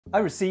I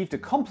received a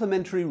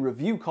complimentary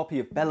review copy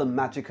of Bellum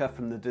Magica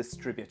from the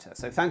distributor,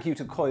 so thank you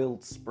to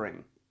Coiled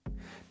Spring.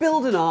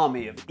 Build an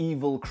army of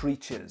evil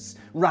creatures,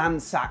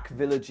 ransack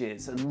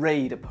villages and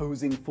raid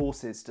opposing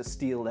forces to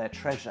steal their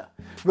treasure.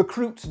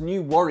 Recruit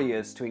new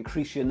warriors to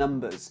increase your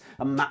numbers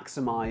and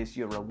maximise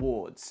your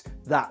rewards.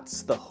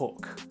 That's the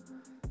hook.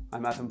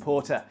 I'm Adam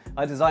Porter.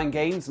 I design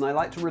games and I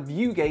like to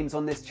review games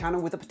on this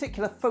channel with a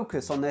particular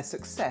focus on their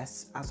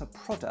success as a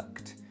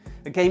product.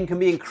 A game can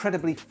be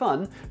incredibly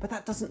fun, but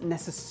that doesn't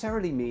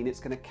necessarily mean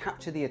it's going to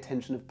capture the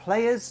attention of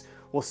players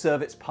or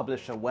serve its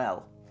publisher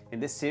well.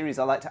 In this series,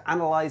 I like to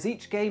analyse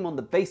each game on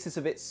the basis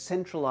of its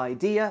central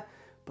idea,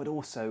 but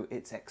also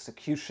its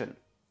execution.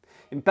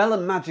 In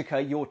Bellum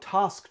Magica, you're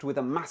tasked with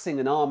amassing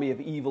an army of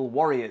evil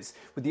warriors,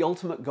 with the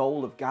ultimate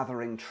goal of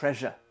gathering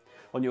treasure.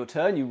 On your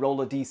turn, you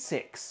roll a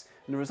d6,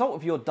 and the result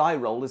of your die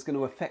roll is going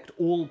to affect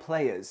all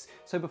players.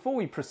 So before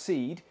we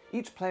proceed,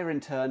 each player in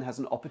turn has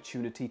an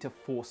opportunity to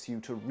force you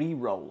to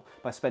re-roll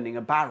by spending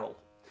a barrel.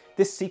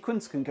 This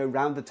sequence can go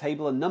round the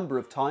table a number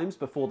of times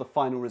before the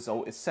final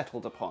result is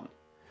settled upon.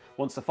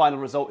 Once the final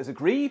result is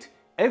agreed,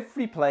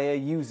 every player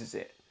uses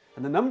it,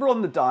 and the number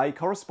on the die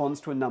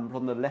corresponds to a number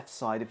on the left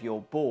side of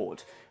your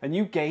board, and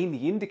you gain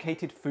the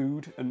indicated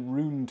food and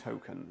rune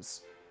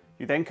tokens.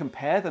 You then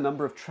compare the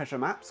number of treasure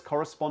maps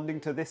corresponding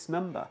to this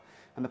number,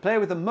 and the player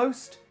with the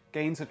most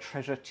gains a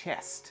treasure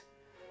chest.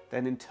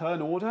 Then in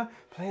turn order,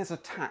 players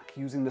attack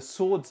using the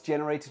swords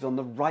generated on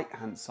the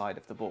right-hand side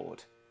of the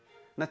board.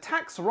 And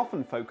attacks are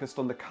often focused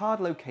on the card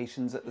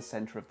locations at the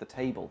centre of the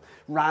table,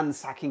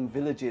 ransacking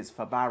villages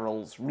for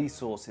barrels,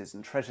 resources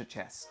and treasure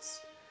chests.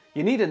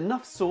 You need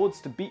enough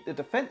swords to beat the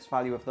defence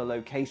value of the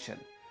location.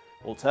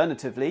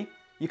 Alternatively,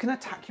 you can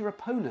attack your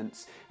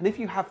opponents, and if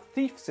you have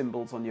thief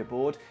symbols on your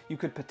board, you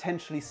could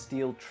potentially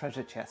steal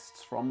treasure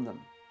chests from them.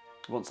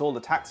 Once all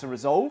attacks are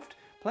resolved,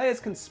 players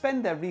can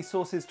spend their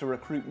resources to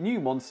recruit new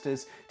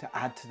monsters to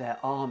add to their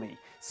army,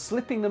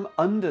 slipping them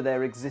under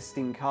their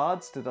existing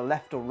cards to the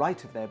left or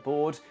right of their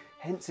board,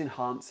 hence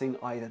enhancing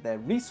either their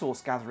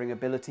resource gathering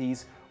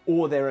abilities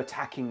or their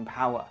attacking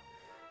power.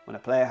 When a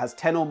player has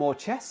 10 or more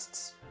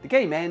chests, the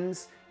game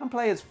ends and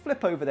players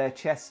flip over their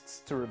chests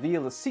to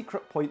reveal a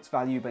secret points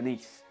value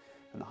beneath,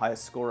 and the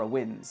highest scorer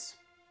wins.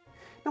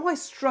 Now I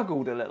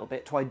struggled a little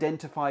bit to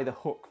identify the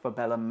hook for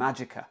Bellum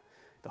Magica.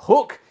 The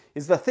hook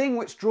is the thing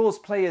which draws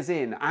players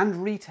in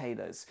and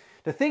retailers,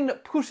 the thing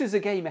that pushes a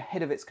game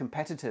ahead of its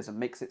competitors and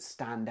makes it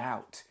stand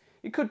out.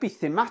 It could be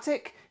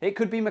thematic, it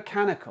could be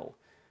mechanical,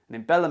 and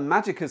in Bellum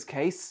Magica's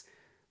case,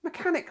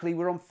 mechanically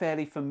we're on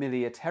fairly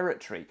familiar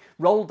territory.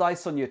 Roll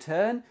dice on your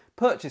turn,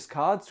 purchase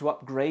cards to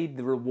upgrade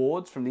the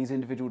rewards from these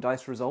individual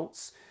dice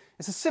results.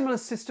 It's a similar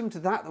system to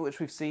that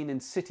which we've seen in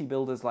city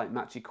builders like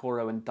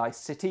Machikoro and Dice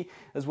City,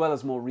 as well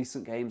as more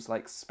recent games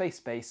like Space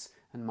Base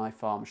and My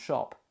Farm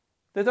Shop.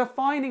 The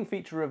defining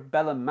feature of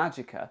Bellum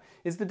Magica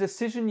is the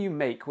decision you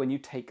make when you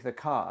take the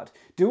card.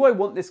 Do I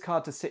want this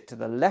card to sit to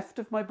the left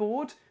of my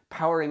board,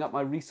 powering up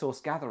my resource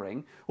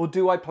gathering, or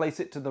do I place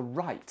it to the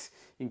right,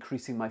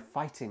 increasing my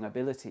fighting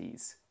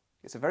abilities?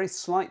 It's a very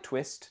slight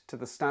twist to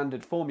the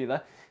standard formula,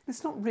 and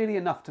it's not really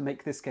enough to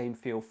make this game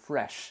feel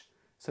fresh.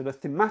 So the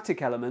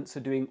thematic elements are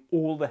doing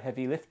all the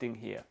heavy lifting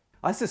here.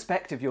 I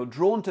suspect if you're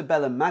drawn to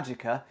Bellum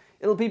Magica,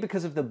 it'll be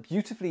because of the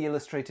beautifully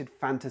illustrated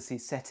fantasy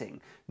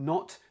setting,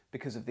 not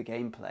because of the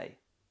gameplay.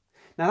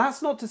 Now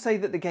that's not to say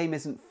that the game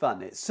isn't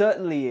fun, it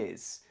certainly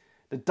is.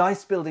 The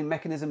dice building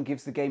mechanism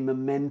gives the game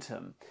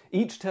momentum.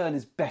 Each turn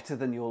is better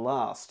than your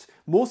last,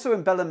 more so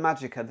in Bellum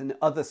Magica than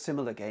other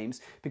similar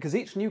games, because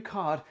each new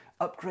card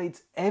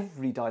upgrades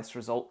every dice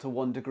result to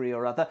one degree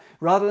or other,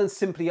 rather than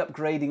simply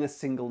upgrading a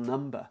single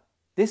number.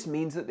 This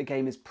means that the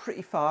game is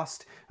pretty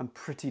fast and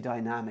pretty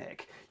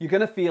dynamic. You're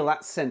going to feel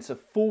that sense of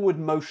forward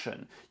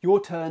motion. Your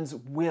turns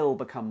will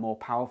become more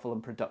powerful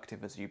and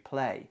productive as you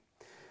play.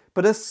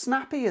 But as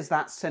snappy as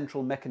that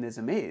central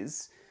mechanism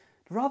is,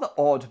 the rather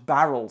odd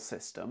barrel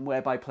system,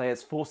 whereby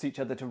players force each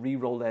other to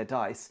re-roll their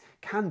dice,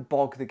 can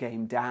bog the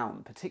game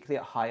down, particularly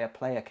at higher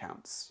player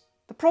counts.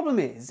 The problem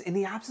is, in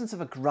the absence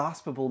of a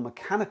graspable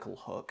mechanical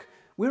hook,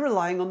 we're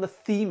relying on the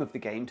theme of the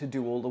game to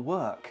do all the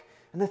work.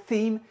 And the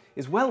theme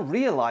is well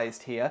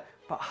realised here,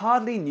 but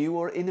hardly new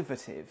or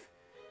innovative.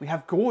 We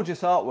have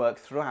gorgeous artwork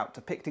throughout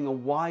depicting a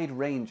wide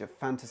range of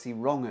fantasy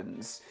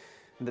wrong-uns.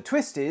 And the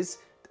twist is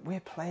that we're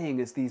playing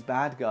as these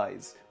bad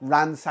guys,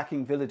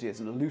 ransacking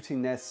villages and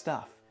looting their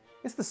stuff.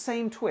 It's the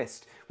same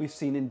twist we've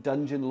seen in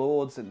Dungeon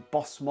Lords and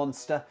Boss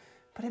Monster,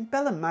 but in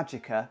Bellum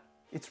Magica,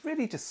 it's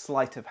really just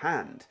sleight of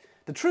hand.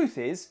 The truth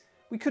is,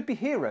 we could be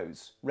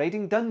heroes,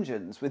 raiding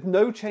dungeons with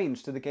no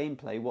change to the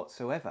gameplay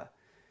whatsoever.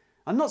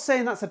 I'm not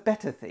saying that's a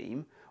better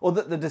theme, or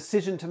that the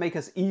decision to make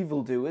us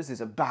evildoers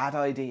is a bad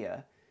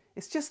idea.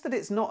 It's just that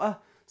it's not a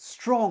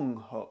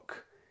strong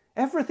hook.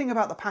 Everything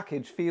about the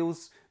package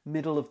feels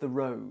middle of the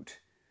road.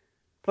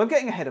 But I'm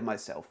getting ahead of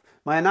myself.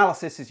 My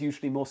analysis is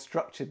usually more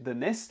structured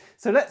than this,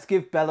 so let's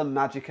give Bellum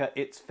Magica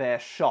its fair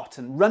shot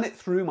and run it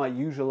through my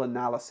usual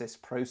analysis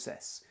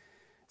process.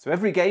 So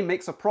every game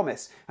makes a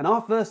promise, and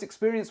our first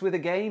experience with a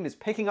game is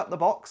picking up the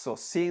box or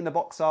seeing the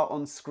box art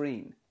on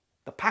screen.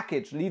 The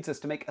package leads us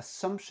to make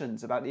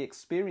assumptions about the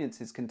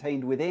experiences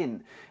contained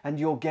within, and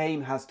your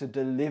game has to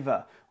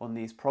deliver on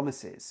these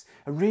promises.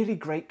 A really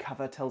great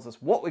cover tells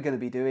us what we're going to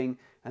be doing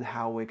and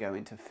how we're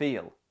going to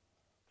feel.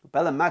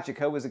 Bellum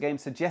Magica was a game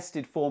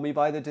suggested for me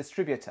by the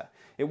distributor.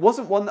 It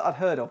wasn't one that I'd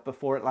heard of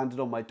before it landed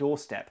on my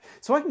doorstep,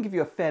 so I can give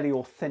you a fairly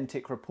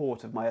authentic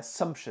report of my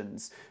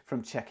assumptions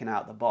from checking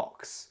out the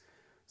box.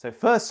 So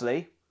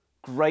firstly,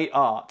 great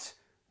art.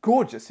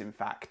 Gorgeous, in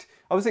fact.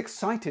 I was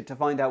excited to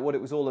find out what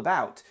it was all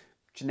about.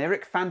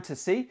 Generic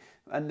fantasy,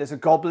 and there's a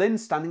goblin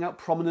standing out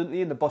prominently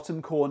in the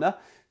bottom corner.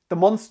 The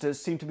monsters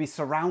seem to be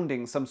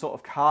surrounding some sort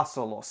of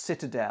castle or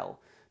citadel.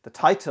 The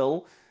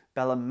title,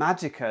 Bellum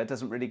Magica,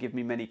 doesn't really give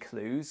me many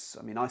clues.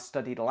 I mean, I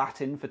studied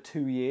Latin for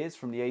 2 years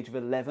from the age of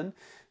 11,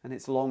 and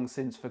it's long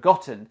since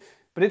forgotten.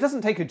 But it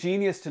doesn't take a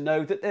genius to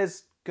know that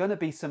there's gonna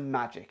be some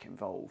magic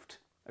involved.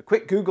 A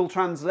quick Google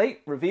Translate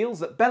reveals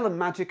that Bellum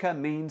Magica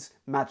means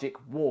magic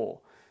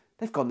war.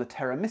 They've gone the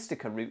Terra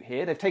Mystica route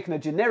here. They've taken a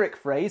generic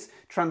phrase,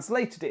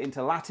 translated it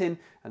into Latin,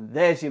 and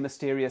there's your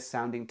mysterious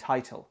sounding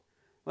title.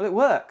 Well, it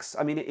works.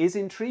 I mean, it is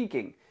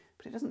intriguing,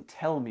 but it doesn't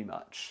tell me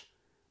much.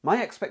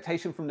 My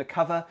expectation from the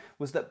cover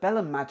was that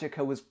Bellum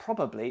Magica was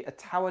probably a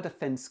tower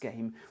defense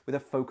game with a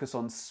focus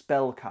on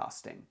spell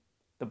casting.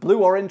 The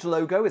blue-orange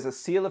logo is a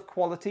seal of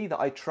quality that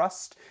I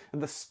trust,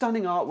 and the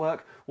stunning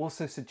artwork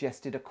also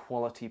suggested a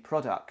quality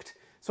product.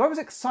 So I was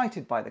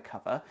excited by the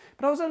cover,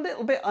 but I was a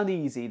little bit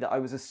uneasy that I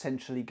was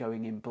essentially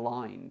going in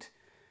blind.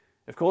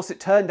 Of course, it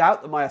turned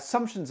out that my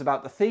assumptions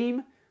about the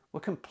theme were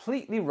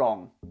completely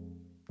wrong.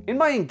 In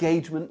my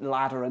engagement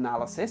ladder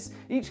analysis,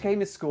 each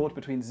game is scored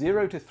between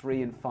 0 to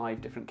 3 in 5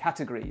 different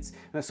categories,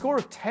 and a score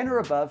of 10 or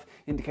above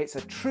indicates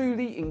a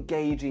truly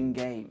engaging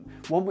game,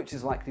 one which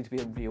is likely to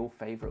be a real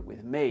favourite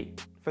with me.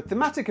 For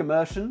thematic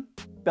immersion,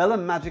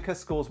 Bellum Magica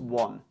scores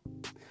 1.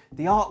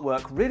 The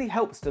artwork really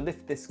helps to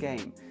lift this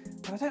game,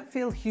 but I don't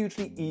feel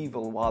hugely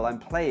evil while I'm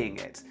playing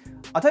it.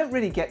 I don't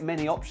really get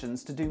many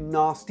options to do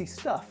nasty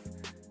stuff,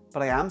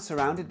 but I am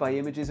surrounded by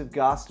images of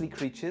ghastly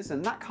creatures,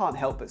 and that can't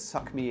help but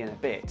suck me in a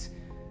bit.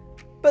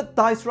 But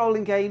dice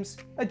rolling games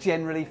are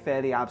generally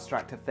fairly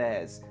abstract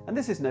affairs, and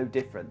this is no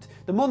different.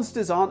 The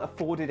monsters aren't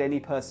afforded any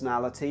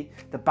personality,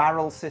 the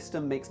barrel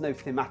system makes no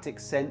thematic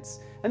sense,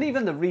 and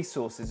even the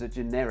resources are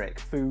generic: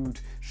 food,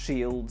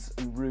 shields,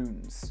 and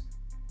runes.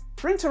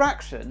 For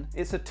interaction,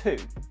 it's a 2.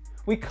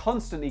 We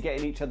constantly get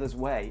in each other's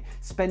way,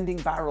 spending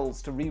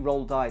barrels to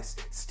re-roll dice,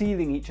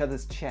 stealing each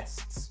other's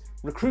chests,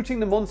 recruiting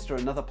the monster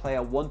another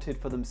player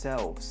wanted for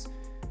themselves.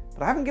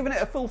 But I haven't given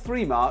it a full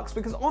 3 marks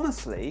because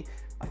honestly,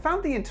 I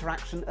found the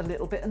interaction a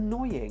little bit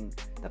annoying.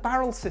 The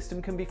barrel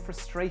system can be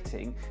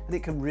frustrating and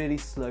it can really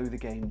slow the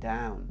game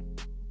down.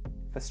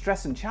 For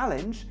stress and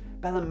challenge,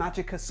 Bellum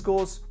Magica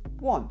scores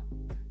 1.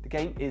 The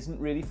game isn't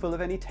really full of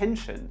any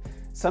tension.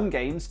 Some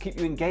games keep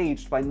you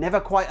engaged by never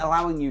quite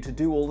allowing you to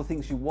do all the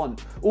things you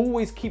want,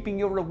 always keeping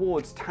your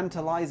rewards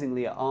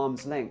tantalisingly at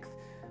arm's length.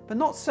 But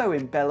not so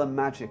in Bellum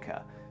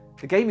Magica.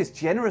 The game is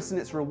generous in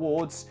its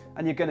rewards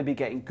and you're going to be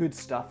getting good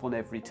stuff on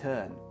every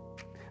turn.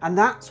 And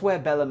that's where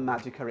Bellum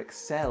Magica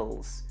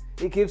excels.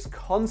 It gives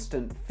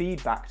constant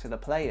feedback to the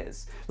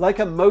players. Like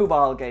a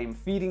mobile game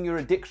feeding your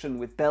addiction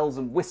with bells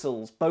and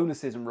whistles,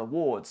 bonuses and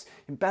rewards,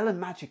 in Bellum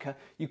Magica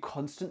you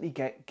constantly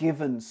get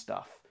given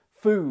stuff.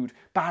 Food,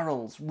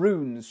 barrels,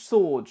 runes,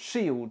 swords,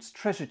 shields,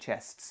 treasure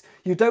chests.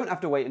 You don't have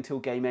to wait until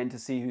game end to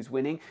see who's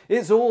winning.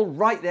 It's all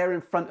right there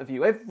in front of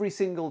you every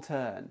single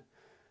turn.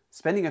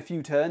 Spending a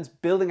few turns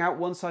building out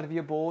one side of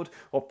your board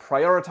or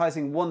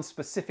prioritising one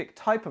specific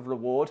type of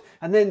reward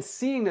and then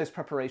seeing those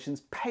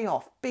preparations pay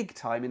off big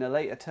time in a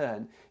later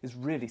turn is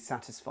really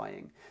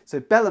satisfying. So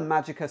Bellum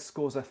Magica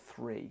scores a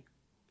 3.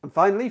 And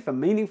finally, for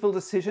meaningful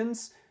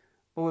decisions,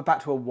 well, we're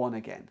back to a 1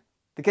 again.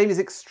 The game is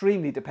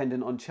extremely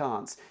dependent on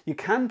chance. You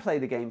can play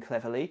the game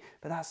cleverly,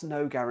 but that's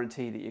no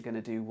guarantee that you're going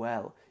to do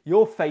well.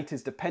 Your fate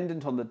is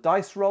dependent on the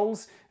dice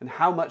rolls and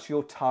how much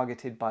you're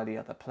targeted by the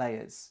other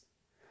players.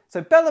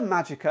 So Bellum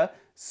Magica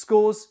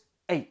scores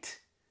 8,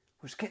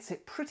 which gets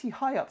it pretty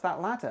high up that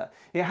ladder.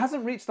 It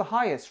hasn't reached the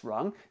highest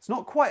rung, it's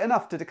not quite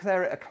enough to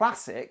declare it a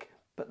classic,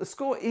 but the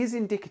score is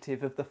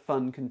indicative of the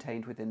fun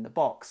contained within the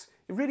box.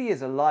 It really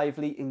is a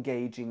lively,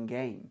 engaging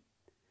game.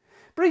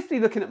 Briefly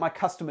looking at my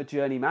customer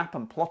journey map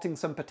and plotting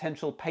some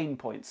potential pain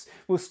points,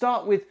 we'll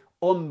start with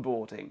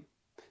onboarding.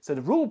 So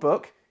the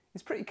rulebook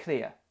is pretty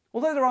clear,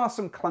 although there are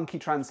some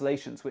clunky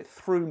translations which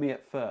threw me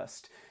at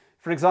first.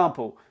 For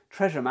example,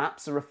 treasure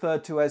maps are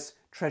referred to as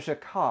treasure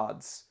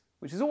cards,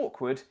 which is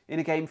awkward in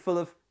a game full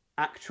of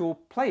actual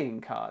playing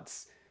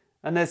cards.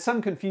 And there's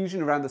some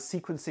confusion around the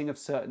sequencing of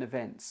certain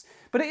events.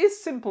 But it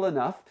is simple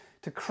enough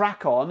to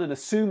crack on and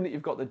assume that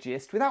you've got the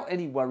gist without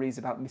any worries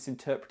about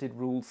misinterpreted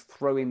rules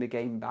throwing the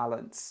game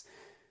balance.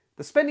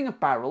 The spending of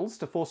barrels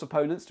to force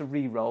opponents to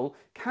re-roll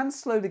can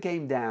slow the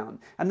game down,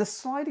 and the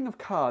sliding of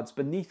cards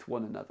beneath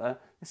one another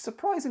is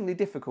surprisingly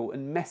difficult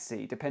and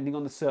messy depending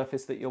on the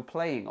surface that you're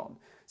playing on.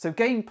 So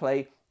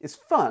gameplay is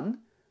fun,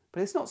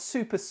 but it's not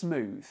super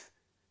smooth.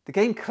 The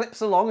game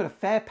clips along at a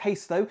fair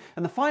pace though,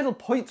 and the final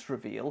points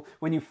reveal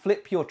when you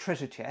flip your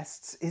treasure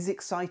chests is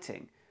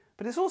exciting.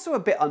 But it's also a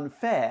bit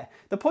unfair.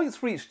 The points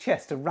for each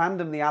chest are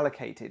randomly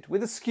allocated,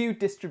 with a skewed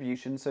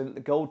distribution so that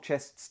the gold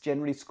chests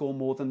generally score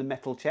more than the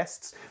metal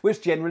chests,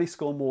 which generally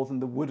score more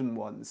than the wooden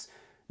ones.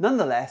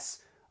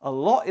 Nonetheless, a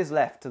lot is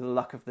left to the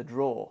luck of the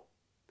draw.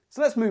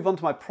 So let's move on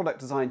to my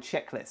product design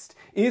checklist.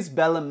 Is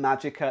Bellum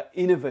Magica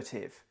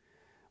innovative?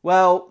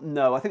 Well,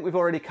 no, I think we've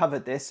already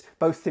covered this.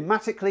 Both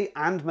thematically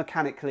and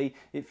mechanically,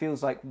 it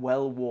feels like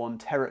well-worn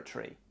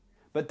territory.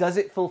 But does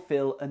it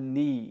fulfill a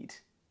need?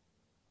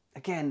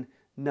 Again,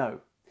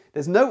 no.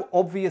 There's no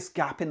obvious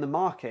gap in the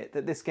market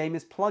that this game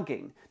is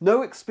plugging.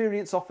 No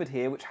experience offered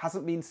here which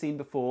hasn't been seen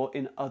before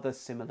in other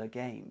similar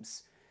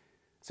games.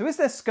 So is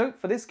there scope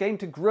for this game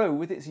to grow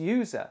with its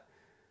user?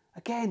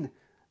 Again,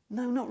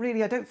 no, not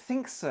really, I don't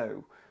think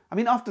so. I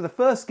mean, after the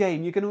first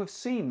game, you're going to have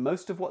seen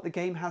most of what the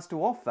game has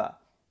to offer.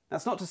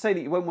 That's not to say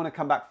that you won't want to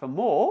come back for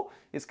more.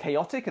 It's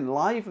chaotic and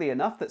lively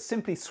enough that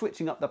simply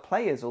switching up the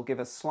players will give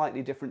a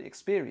slightly different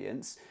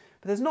experience,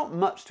 but there's not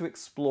much to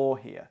explore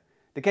here.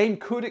 The game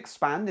could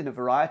expand in a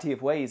variety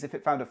of ways if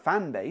it found a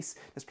fan base.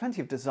 There's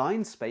plenty of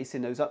design space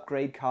in those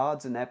upgrade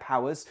cards and their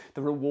powers,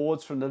 the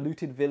rewards from the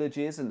looted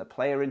villages and the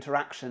player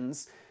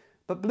interactions.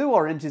 But Blue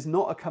Orange is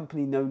not a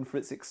company known for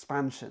its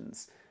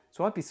expansions,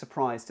 so I'd be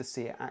surprised to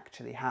see it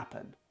actually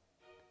happen.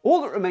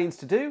 All that remains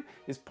to do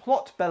is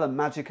plot Bellum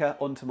Magica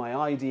onto my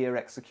idea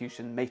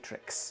execution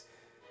matrix.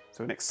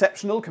 So an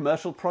exceptional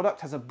commercial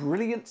product has a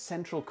brilliant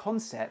central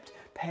concept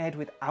paired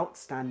with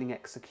outstanding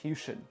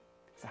execution.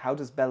 So how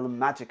does Bellum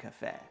Magica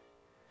fare?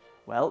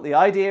 Well, the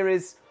idea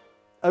is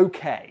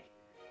okay.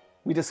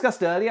 We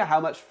discussed earlier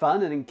how much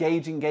fun and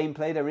engaging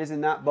gameplay there is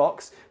in that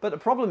box, but the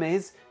problem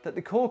is that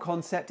the core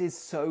concept is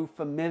so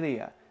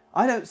familiar.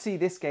 I don't see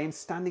this game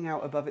standing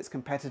out above its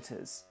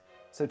competitors.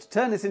 So to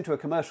turn this into a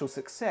commercial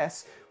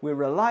success, we're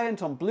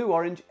reliant on Blue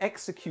Orange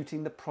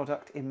executing the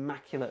product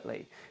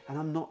immaculately, and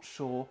I'm not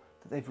sure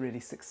that they've really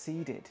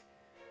succeeded.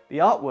 The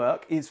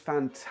artwork is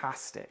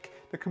fantastic.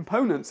 The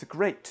components are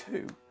great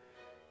too.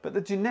 But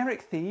the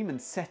generic theme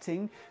and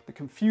setting, the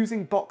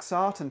confusing box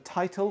art and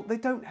title, they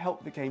don't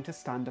help the game to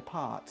stand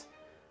apart.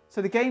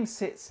 So the game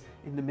sits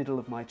in the middle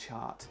of my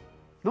chart.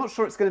 Not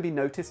sure it's going to be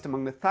noticed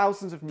among the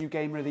thousands of new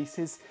game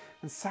releases,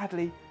 and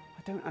sadly,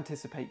 I don't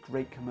anticipate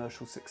great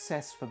commercial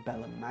success for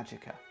Bellum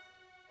Magica.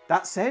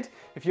 That said,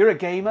 if you're a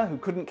gamer who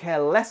couldn't care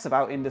less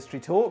about industry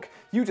talk,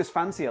 you just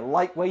fancy a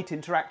lightweight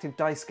interactive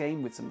dice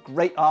game with some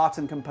great art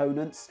and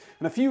components,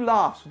 and a few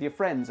laughs with your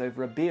friends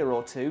over a beer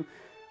or two,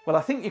 well,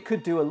 I think you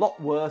could do a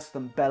lot worse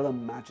than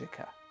Bellum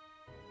Magica.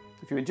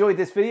 If you enjoyed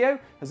this video,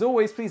 as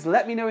always, please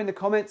let me know in the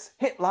comments,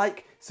 hit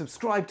like,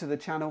 subscribe to the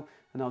channel,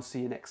 and I'll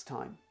see you next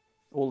time.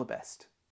 All the best.